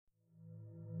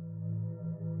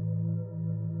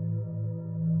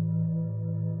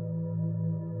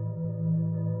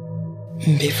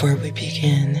Before we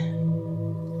begin,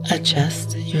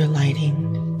 adjust your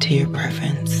lighting to your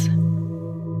preference.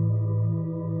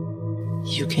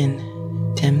 You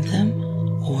can dim them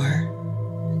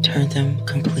or turn them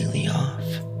completely off.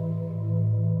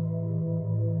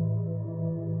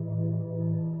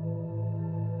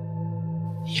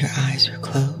 Your eyes are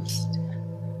closed.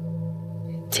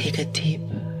 Take a deep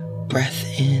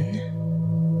breath in.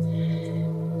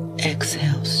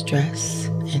 Exhale stress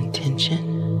and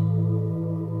tension.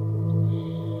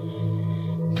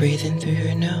 Breathe in through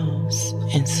your nose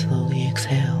and slowly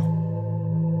exhale.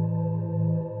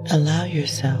 Allow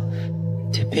yourself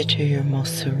to picture your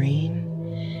most serene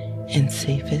and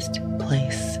safest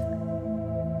place.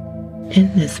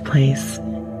 In this place,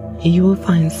 you will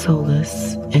find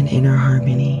solace and inner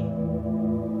harmony.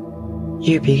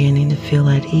 You're beginning to feel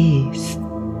at ease,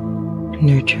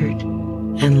 nurtured,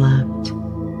 and loved.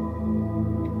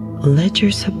 Let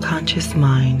your subconscious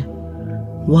mind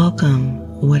welcome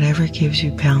whatever gives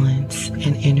you balance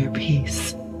and inner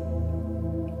peace.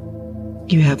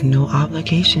 You have no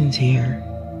obligations here,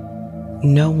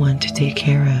 no one to take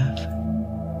care of.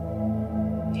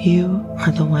 You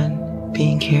are the one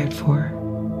being cared for.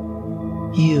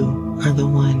 You are the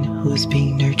one who is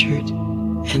being nurtured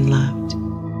and loved.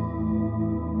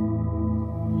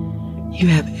 You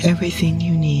have everything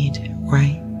you need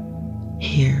right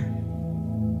here.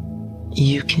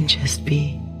 You can just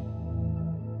be.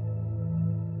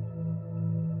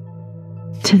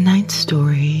 Tonight's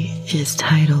story is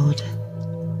titled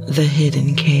The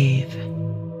Hidden Cave.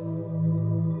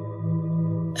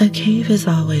 A cave is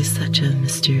always such a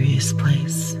mysterious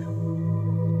place.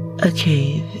 A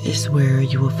cave is where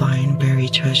you will find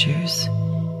buried treasures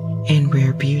and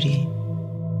rare beauty.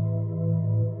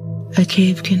 A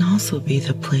cave can also be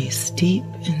the place deep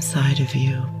inside of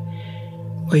you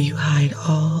where you hide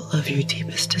all of your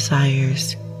deepest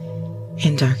desires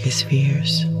and darkest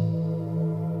fears.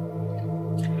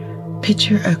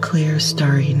 Picture a clear,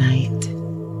 starry night,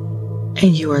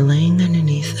 and you are laying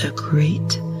underneath a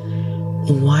great,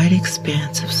 wide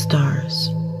expanse of stars.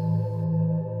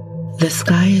 The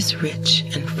sky is rich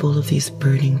and full of these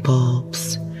burning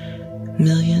bulbs,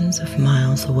 millions of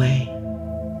miles away.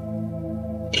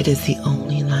 It is the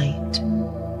only light.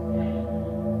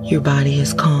 Your body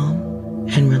is calm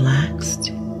and relaxed,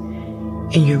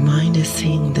 and your mind is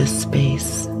seeing this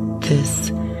space, this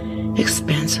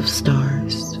expanse of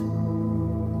stars.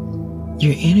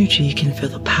 Your energy can feel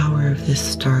the power of this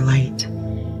starlight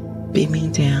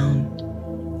beaming down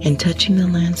and touching the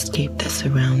landscape that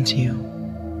surrounds you,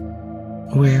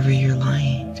 wherever you're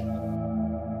lying.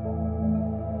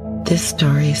 This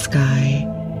starry sky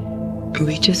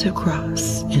reaches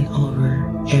across and over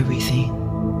everything.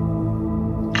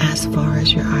 As far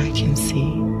as your eye can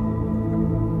see,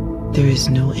 there is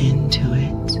no end to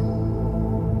it.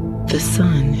 The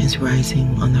sun is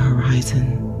rising on the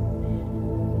horizon,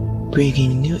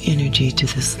 bringing new energy to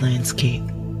this landscape.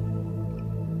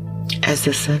 As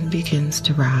the sun begins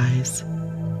to rise,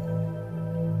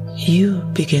 you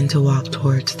begin to walk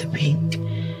towards the pink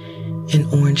and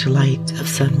orange light of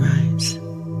sunrise.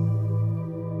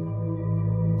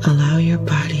 Allow your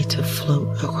body to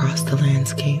float across the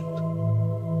landscape,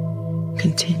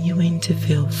 continuing to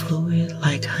feel fluid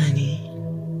like honey.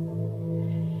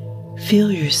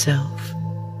 Feel yourself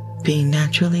being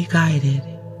naturally guided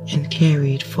and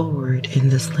carried forward in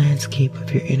this landscape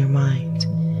of your inner mind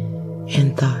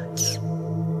and thoughts.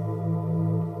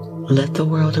 Let the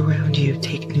world around you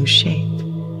take new shape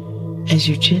as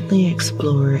you gently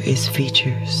explore its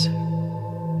features.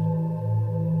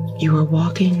 You are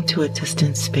walking to a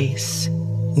distant space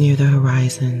near the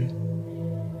horizon.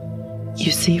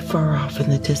 You see far off in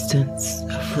the distance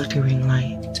a flickering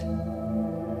light.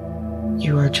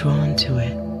 You are drawn to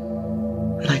it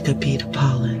like a bead of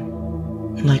pollen,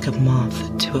 like a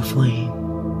moth to a flame.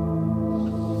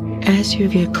 As you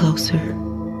get closer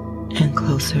and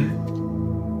closer,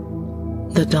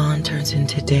 the dawn turns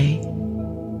into day,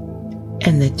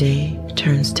 and the day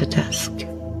turns to dusk,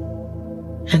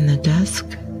 and the dusk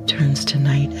turns to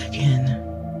night again.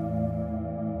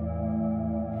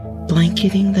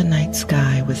 Blanketing the night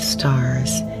sky with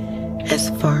stars as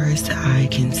far as the eye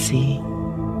can see,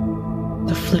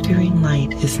 the flickering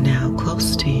light is now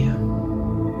close to you.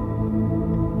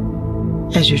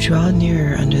 As you draw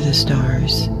nearer under the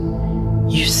stars,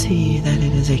 you see that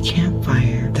it is a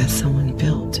campfire that someone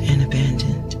built and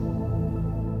abandoned.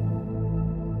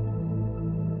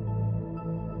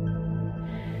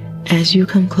 As you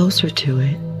come closer to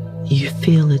it, you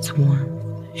feel its warmth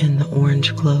and the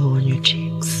orange glow on your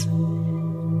cheeks.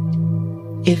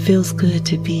 It feels good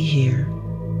to be here,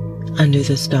 under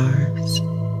the stars,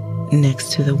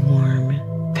 Next to the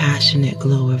warm, passionate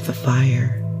glow of the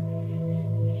fire,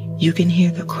 you can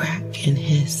hear the crack and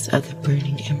hiss of the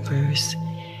burning embers,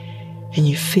 and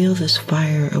you feel this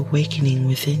fire awakening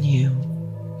within you,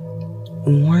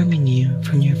 warming you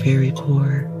from your very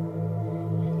core,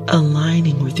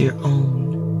 aligning with your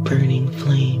own burning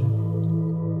flame.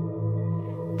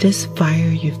 This fire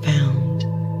you found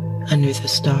under the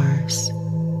stars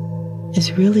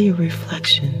is really a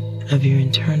reflection of your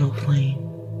internal flame.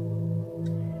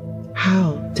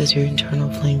 How does your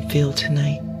internal flame feel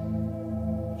tonight?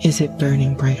 Is it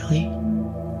burning brightly?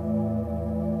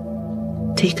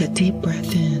 Take a deep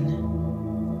breath in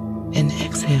and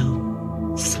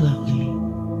exhale slowly.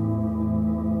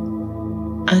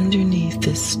 Underneath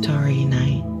this starry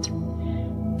night,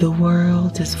 the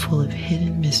world is full of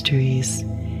hidden mysteries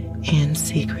and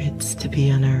secrets to be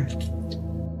unearthed.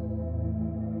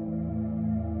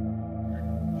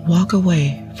 Walk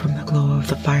away from the glow of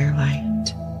the firelight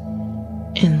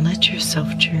and let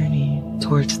yourself journey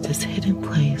towards this hidden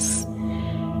place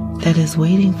that is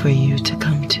waiting for you to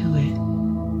come to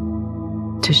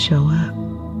it, to show up.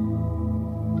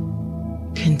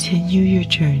 Continue your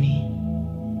journey,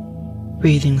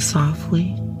 breathing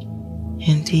softly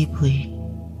and deeply,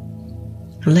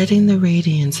 letting the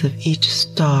radiance of each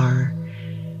star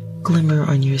glimmer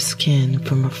on your skin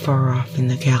from afar off in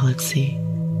the galaxy.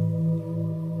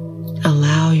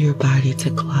 Allow your body to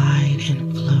glide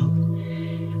and float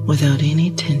without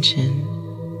any tension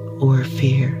or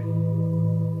fear.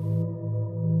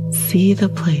 See the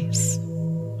place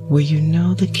where you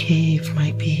know the cave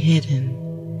might be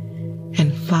hidden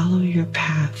and follow your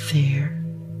path there.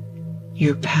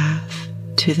 Your path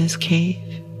to this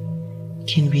cave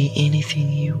can be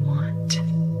anything you want.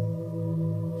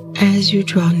 As you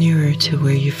draw nearer to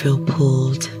where you feel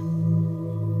pulled,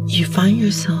 you find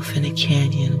yourself in a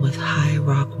canyon with high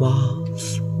rock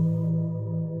walls.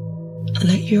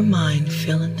 Let your mind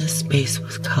fill in this space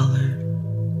with color,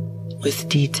 with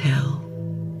detail,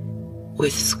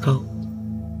 with scope.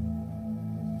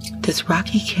 This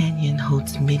rocky canyon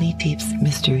holds many deep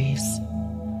mysteries.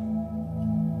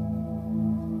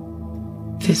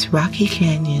 This rocky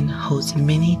canyon holds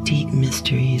many deep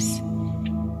mysteries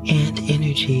and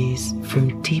energies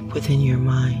from deep within your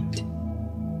mind.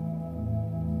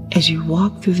 As you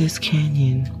walk through this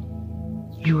canyon,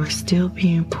 you are still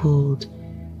being pulled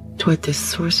toward this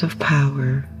source of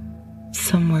power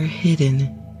somewhere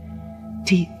hidden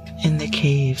deep in the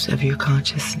caves of your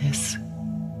consciousness.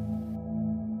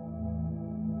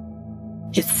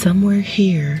 It's somewhere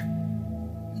here,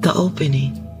 the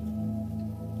opening.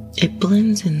 It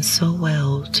blends in so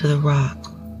well to the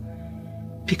rock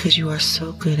because you are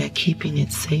so good at keeping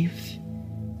it safe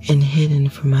and hidden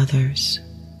from others.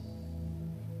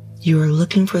 You are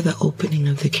looking for the opening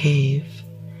of the cave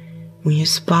when you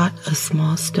spot a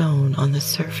small stone on the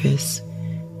surface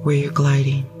where you're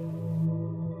gliding.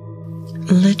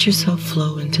 Let yourself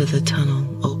flow into the tunnel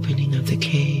opening of the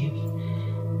cave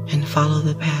and follow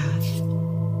the path.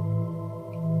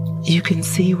 You can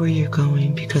see where you're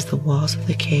going because the walls of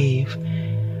the cave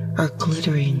are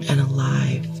glittering and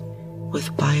alive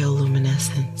with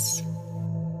bioluminescence.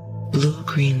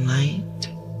 Blue-green light,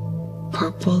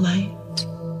 purple light,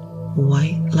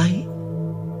 white light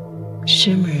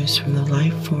shimmers from the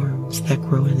life forms that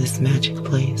grow in this magic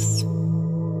place.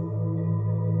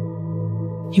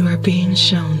 You are being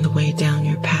shown the way down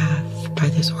your path by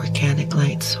this organic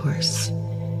light source,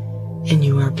 and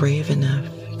you are brave enough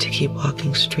to keep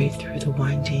walking straight through the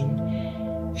winding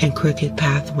and crooked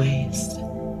pathways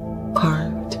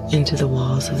carved into the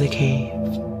walls of the cave.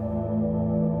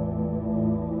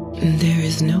 There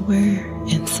is nowhere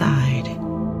inside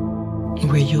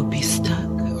where you'll be stuck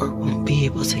or won't be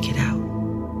able to get out.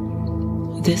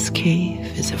 This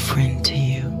cave is a friend to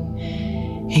you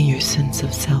and your sense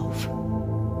of self.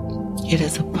 It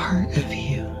is a part of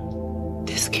you,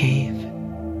 this cave.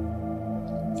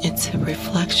 It's a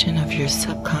reflection of your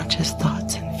subconscious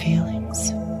thoughts and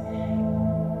feelings.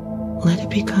 Let it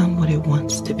become what it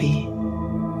wants to be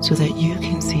so that you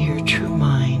can see your true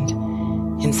mind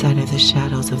inside of the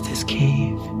shadows of this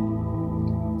cave.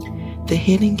 The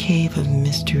hidden cave of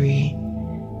mystery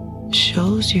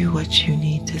shows you what you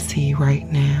need to see right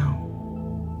now,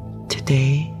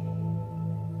 today,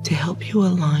 to help you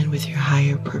align with your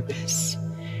higher purpose,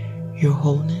 your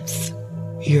wholeness,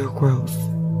 your growth.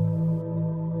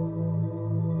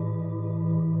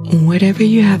 Whatever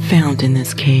you have found in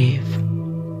this cave,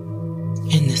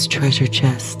 in this treasure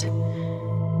chest,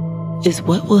 is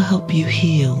what will help you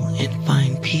heal and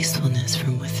find peacefulness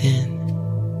from within.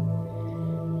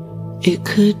 It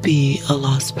could be a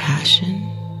lost passion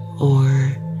or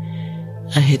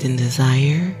a hidden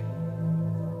desire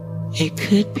It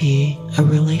could be a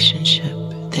relationship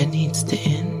that needs to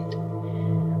end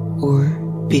or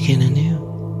begin anew.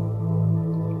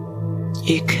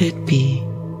 It could be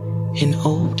an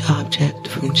old object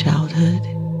from childhood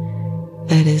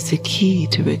that is the key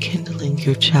to rekindling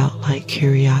your childlike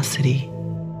curiosity.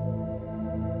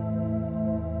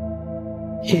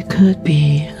 It could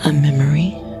be a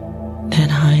memory that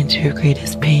hides your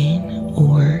greatest pain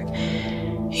or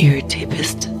your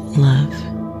deepest love.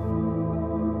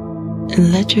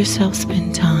 And let yourself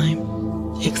spend time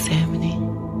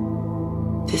examining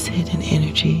this hidden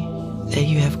energy that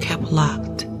you have kept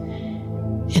locked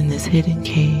in this hidden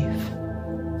cave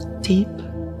deep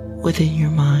within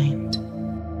your mind.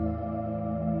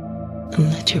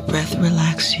 And let your breath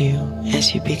relax you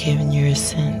as you begin your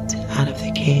ascent out of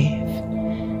the cave,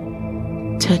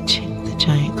 touching the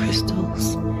giant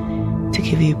crystals to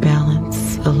give you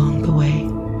balance along the way,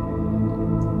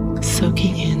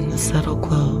 soaking in the subtle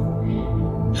glow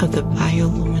of the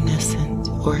bioluminescent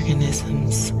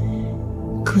organisms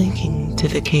clinging to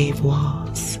the cave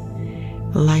walls,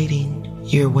 lighting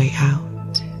your way out.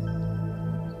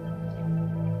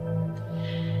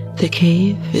 The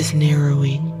cave is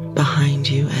narrowing behind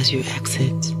you as you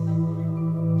exit,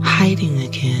 hiding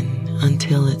again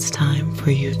until it's time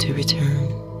for you to return.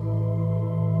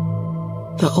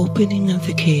 The opening of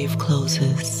the cave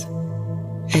closes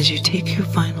as you take your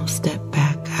final step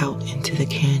back out into the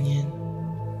canyon,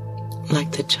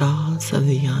 like the jaws of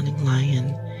the yawning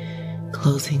lion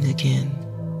closing again.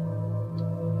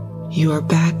 You are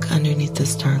back underneath the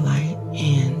starlight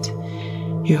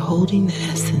and you're holding the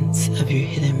essence of your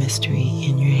hidden mystery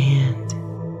in your hand.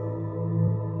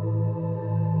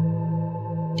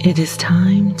 It is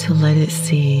time to let it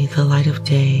see the light of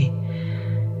day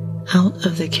out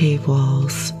of the cave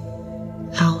walls,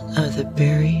 out of the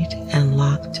buried and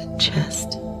locked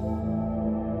chest.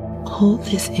 Hold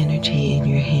this energy in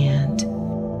your hand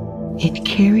and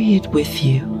carry it with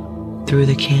you through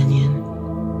the canyon,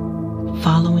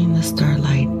 following the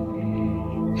starlight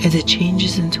as it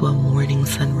changes into a morning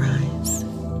sunrise.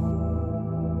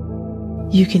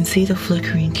 You can see the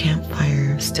flickering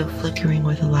campfire still flickering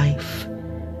with life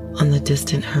on the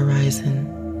distant horizon.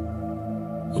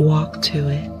 Walk to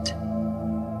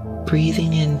it,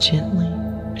 breathing in gently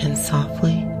and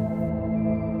softly,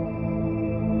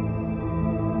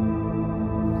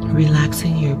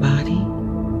 relaxing your body,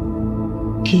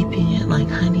 keeping it like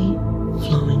honey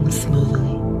flowing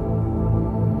smoothly.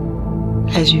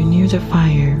 As you near the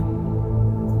fire,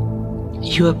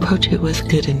 you approach it with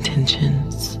good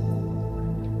intentions.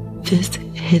 This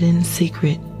hidden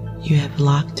secret you have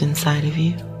locked inside of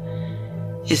you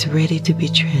is ready to be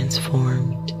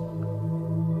transformed.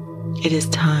 It is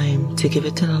time to give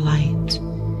it to the light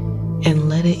and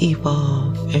let it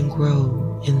evolve and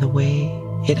grow in the way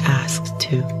it asks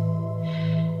to,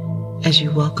 as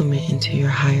you welcome it into your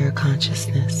higher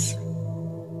consciousness.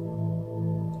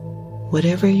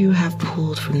 Whatever you have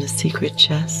pulled from the secret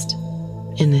chest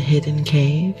in the hidden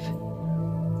cave,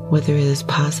 whether it is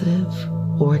positive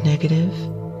or negative,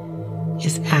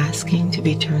 is asking to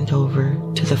be turned over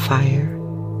to the fire.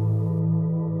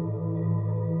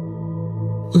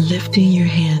 Lifting your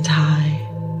hand high,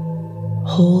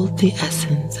 hold the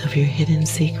essence of your hidden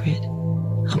secret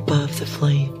above the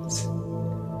flames.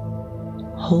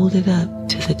 Hold it up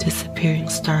to the disappearing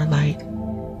starlight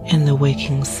and the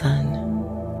waking sun.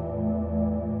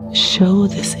 Show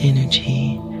this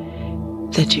energy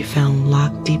that you found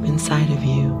locked deep inside of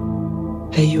you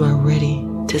that you are ready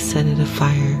to set it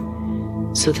afire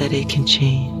so that it can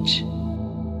change.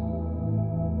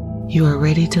 You are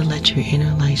ready to let your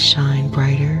inner light shine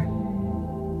brighter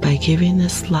by giving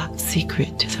this locked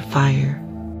secret to the fire.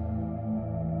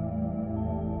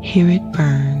 Hear it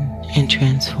burn and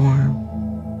transform.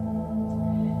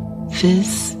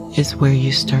 This is where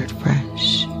you start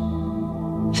fresh.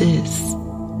 This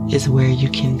is where you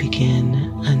can begin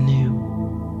anew.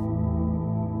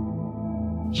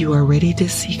 You are ready to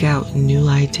seek out new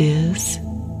ideas,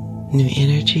 new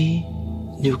energy,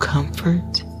 new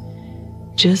comfort,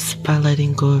 just by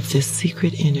letting go of this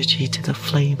secret energy to the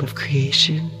flame of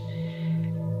creation,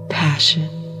 passion,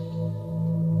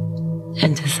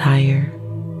 and desire.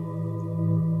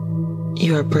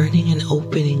 You are burning and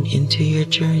opening into your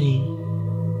journey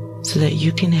so that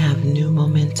you can have new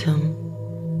momentum,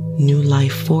 new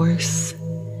life force,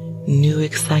 new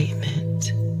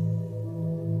excitement.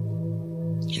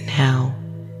 And now,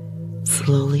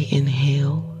 slowly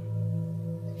inhale,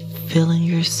 filling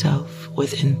yourself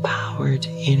with empowered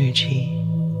energy.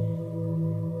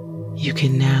 You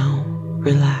can now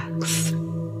relax.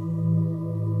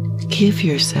 Give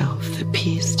yourself the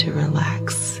peace to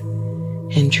relax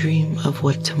and dream of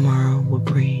what tomorrow will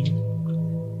bring.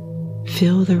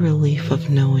 Feel the relief of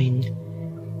knowing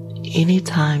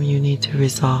anytime you need to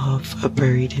resolve a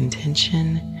buried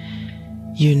intention,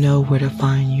 you know where to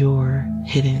find your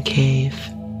hidden cave.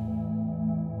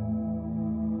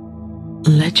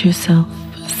 Let yourself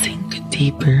sink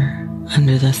deeper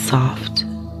under the soft,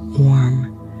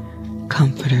 warm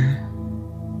comforter.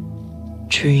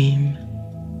 Dream,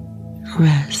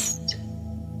 rest,